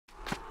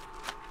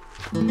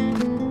Hello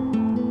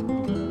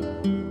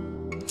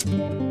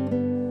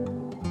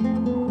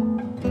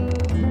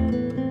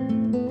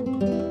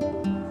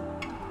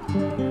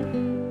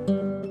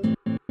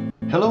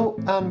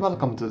and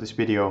welcome to this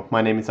video.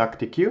 My name is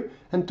ActiqueRS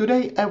and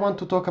today I want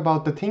to talk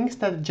about the things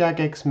that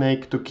Jagex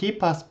make to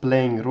keep us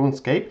playing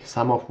RuneScape,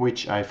 some of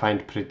which I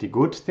find pretty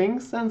good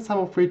things and some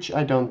of which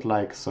I don't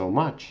like so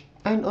much.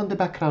 And on the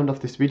background of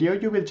this video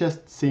you will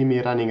just see me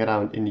running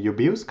around in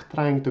Ubiusk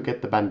trying to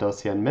get the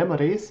Bandosian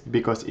memories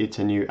because it's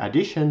a new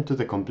addition to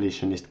the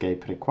completionist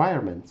cape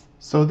requirements.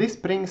 So this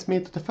brings me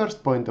to the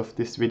first point of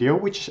this video,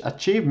 which is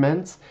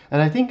achievements,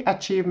 and I think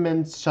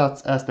achievements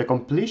such as the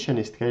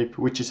completionist cape,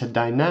 which is a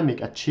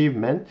dynamic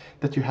achievement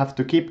that you have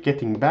to keep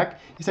getting back,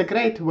 is a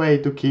great way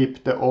to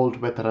keep the old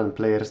veteran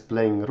players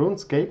playing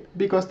RuneScape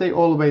because they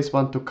always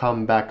want to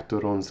come back to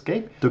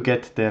RuneScape to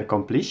get their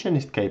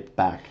completionist cape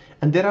back.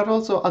 And there are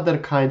also other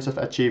kinds of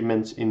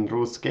achievements in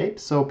RuneScape,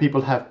 so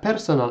people have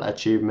personal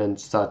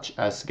achievements such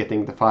as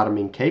getting the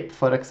farming cape,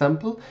 for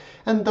example,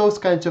 and those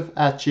kinds of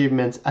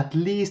achievements at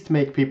least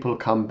make people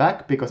come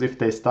back, because if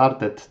they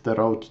started the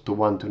road to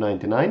 1 to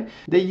 99,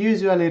 they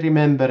usually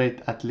remember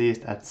it at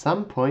least at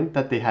some point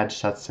that they had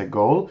such a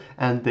goal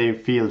and they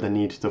feel the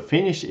need to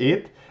finish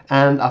it.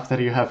 And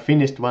after you have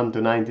finished 1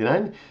 to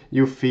 99,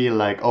 you feel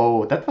like,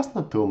 oh, that was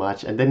not too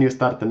much, and then you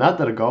start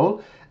another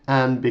goal.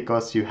 And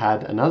because you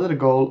had another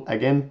goal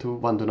again to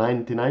 1 to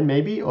 99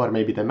 maybe, or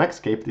maybe the max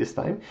cape this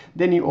time,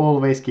 then you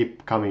always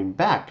keep coming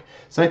back.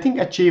 So I think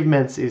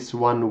achievements is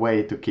one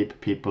way to keep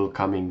people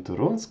coming to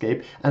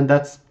RuneScape, and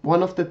that's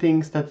one of the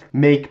things that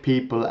make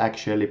people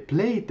actually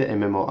play the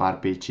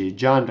MMORPG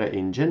genre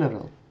in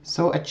general.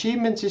 So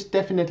achievements is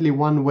definitely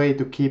one way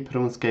to keep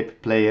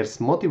RuneScape players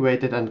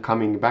motivated and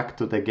coming back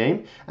to the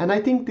game, and I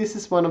think this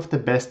is one of the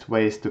best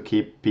ways to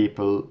keep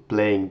people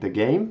playing the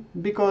game,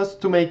 because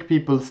to make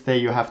people stay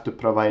you have to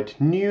provide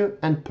new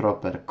and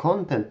proper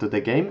content to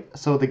the game,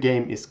 so the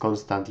game is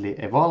constantly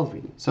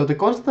evolving. So the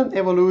constant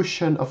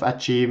evolution of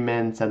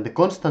achievements and the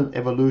constant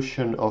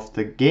evolution of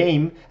the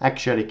game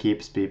actually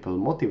keeps people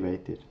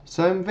motivated.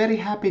 So I'm very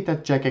happy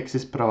that Jagex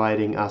is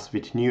providing us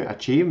with new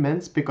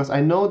achievements, because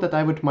I know that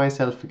I would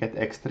myself get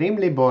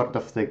extremely bored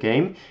of the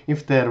game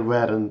if there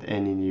weren't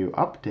any new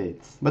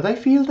updates. But I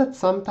feel that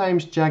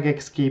sometimes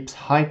Jagex keeps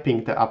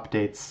hyping the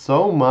updates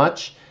so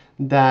much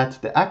that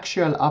the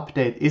actual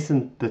update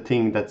isn't the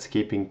thing that's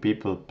keeping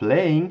people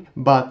playing,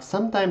 but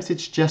sometimes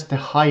it's just the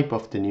hype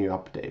of the new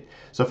update.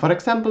 So for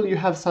example, you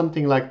have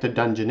something like the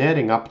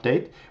Dungeoneering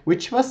update,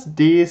 which was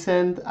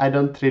decent, I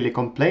don't really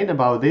complain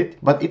about it,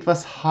 but it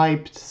was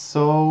hyped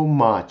so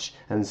much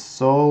and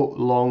so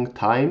long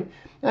time,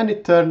 and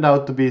it turned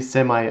out to be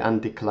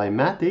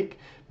semi-anticlimactic.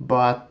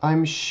 But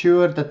I'm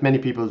sure that many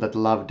people that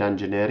love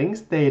Dungeoneering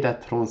stayed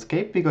at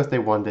RuneScape because they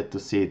wanted to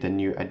see the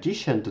new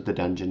addition to the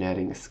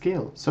Dungeoneering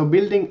skill. So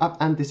building up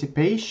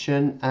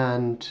anticipation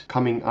and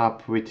coming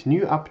up with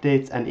new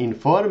updates and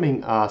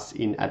informing us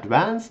in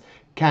advance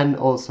can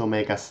also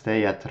make us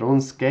stay at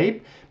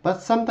RuneScape,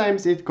 but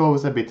sometimes it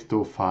goes a bit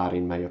too far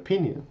in my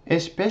opinion.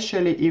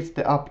 Especially if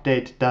the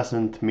update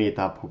doesn't meet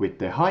up with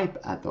the hype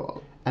at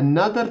all.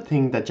 Another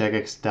thing that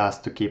Jagex does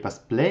to keep us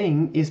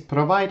playing is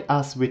provide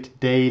us with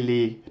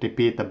daily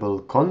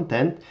repeatable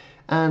content,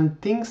 and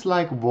things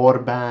like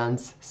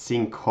warbands,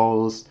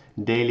 sinkholes,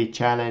 daily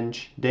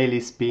challenge, daily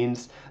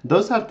spins,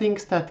 those are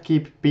things that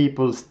keep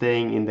people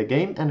staying in the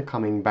game and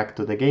coming back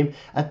to the game,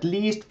 at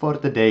least for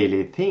the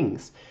daily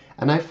things.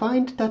 And I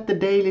find that the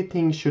daily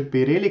things should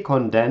be really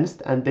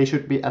condensed and they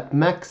should be at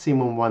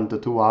maximum 1 to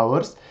 2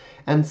 hours.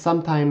 And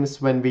sometimes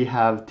when we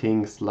have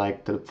things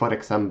like, for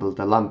example,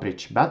 the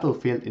Lumbridge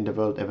battlefield in the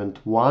World Event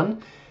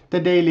 1, the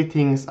daily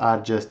things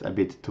are just a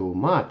bit too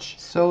much.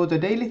 So the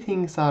daily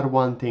things are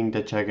one thing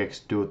that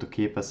Jagex do to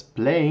keep us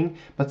playing,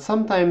 but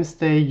sometimes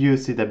they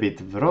use it a bit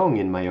wrong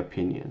in my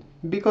opinion.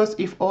 Because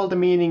if all the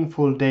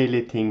meaningful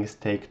daily things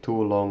take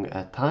too long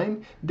a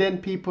time, then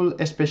people,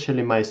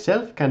 especially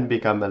myself, can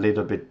become a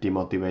little bit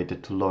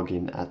demotivated to log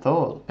in at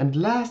all. And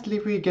lastly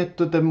we get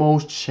to the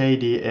most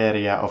shady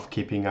area of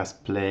keeping us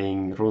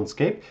playing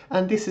RuneScape,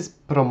 and this is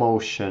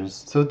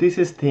promotions. So this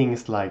is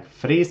things like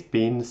free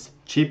spins,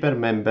 cheaper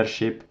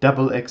membership,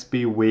 double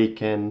XP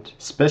weekend,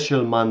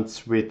 special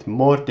months with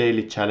more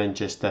daily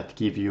challenges that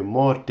give you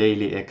more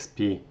daily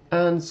XP,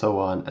 and so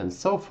on and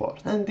so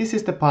forth. And this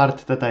is the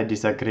part that I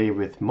disagree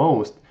with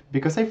most,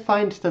 because I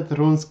find that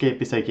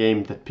RuneScape is a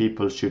game that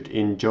people should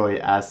enjoy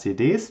as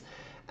it is,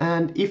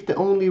 and if the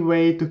only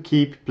way to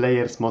keep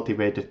players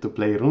motivated to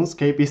play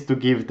RuneScape is to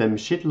give them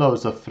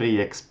shitloads of free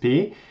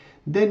XP,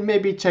 then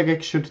maybe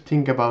Jagex should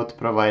think about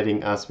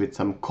providing us with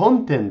some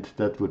content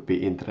that would be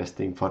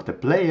interesting for the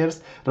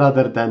players,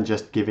 rather than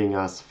just giving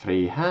us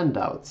free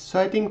handouts. So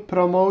I think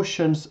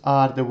promotions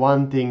are the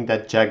one thing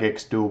that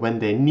Jagex do when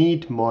they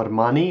need more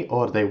money,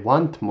 or they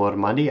want more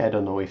money, I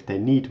don't know if they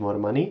need more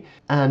money,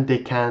 and they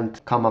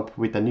can't come up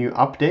with a new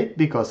update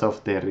because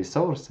of their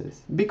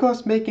resources.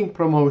 Because making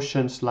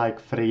promotions like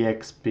free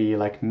XP,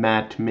 like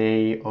Mad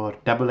May or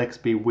double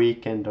XP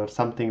weekend or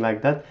something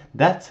like that,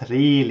 that's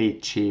really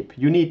cheap.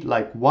 You need like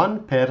like one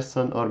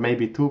person or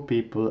maybe two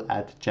people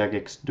at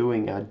Jagex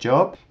doing a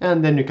job,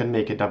 and then you can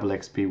make a double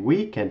XP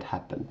weekend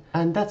happen.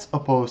 And that's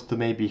opposed to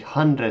maybe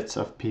hundreds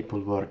of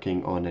people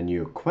working on a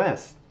new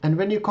quest. And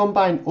when you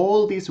combine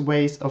all these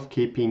ways of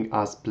keeping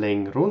us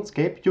playing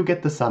RuneScape, you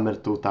get the summer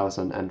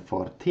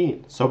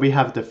 2014. So we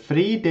have the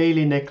free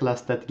daily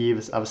necklace that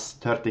gives us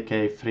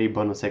 30k free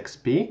bonus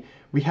XP.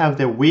 We have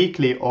the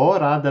weekly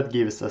aura that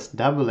gives us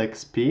double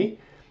XP.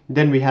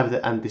 Then we have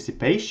the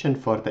anticipation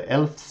for the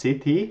Elf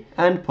City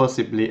and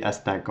possibly a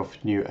stack of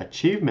new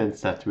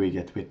achievements that we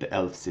get with the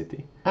Elf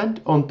City.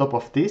 And on top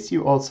of this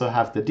you also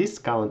have the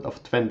discount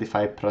of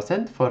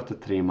 25% for the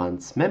 3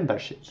 months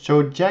membership.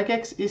 So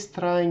Jagex is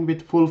trying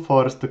with full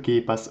force to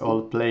keep us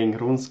all playing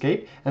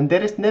RuneScape, and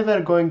there is never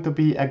going to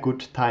be a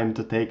good time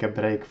to take a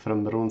break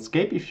from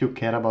RuneScape if you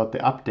care about the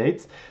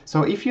updates.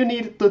 So if you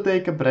need to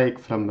take a break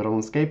from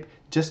RuneScape,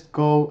 just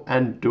go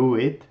and do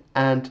it.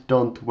 And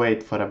don't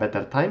wait for a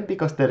better time,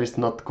 because there is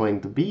not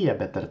going to be a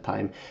better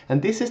time. And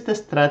this is the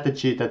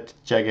strategy that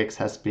Jagex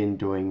has been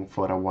doing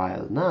for a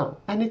while now.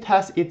 And it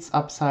has its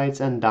upsides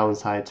and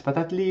downsides, but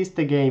at least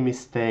the game is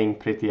staying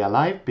pretty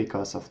alive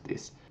because of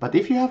this. But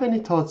if you have any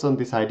thoughts on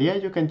this idea,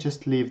 you can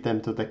just leave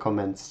them to the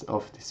comments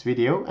of this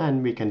video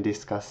and we can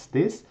discuss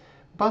this.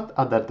 But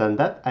other than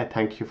that, I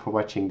thank you for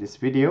watching this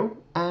video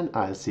and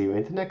I'll see you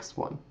in the next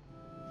one.